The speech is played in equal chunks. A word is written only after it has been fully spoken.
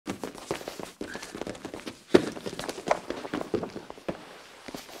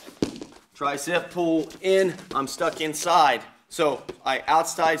tricep pull in, I'm stuck inside. So I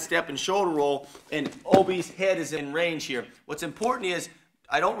outside step and shoulder roll, and Obi's head is in range here. What's important is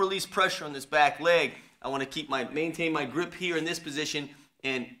I don't release pressure on this back leg. I want to maintain my grip here in this position,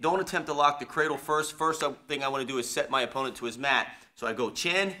 and don't attempt to lock the cradle first. First thing I want to do is set my opponent to his mat. So I go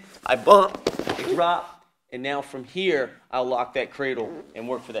chin, I bump, I drop, and now from here I'll lock that cradle and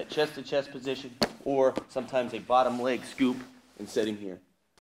work for that chest-to-chest position, or sometimes a bottom leg scoop and setting here.